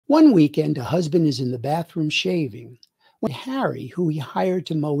One weekend, a husband is in the bathroom shaving when Harry, who he hired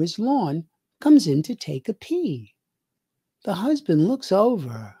to mow his lawn, comes in to take a pee. The husband looks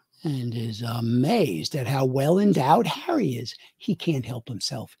over and is amazed at how well endowed Harry is. He can't help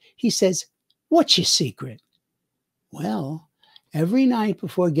himself. He says, "What's your secret?" "Well, every night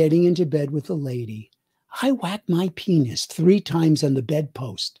before getting into bed with a lady, I whack my penis 3 times on the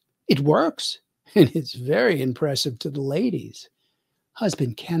bedpost. It works, and it's very impressive to the ladies."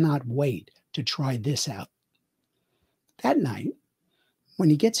 Husband cannot wait to try this out. That night, when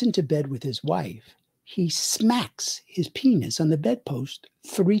he gets into bed with his wife, he smacks his penis on the bedpost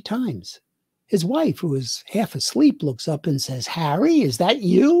 3 times. His wife, who is half asleep, looks up and says, "Harry, is that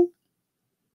you?"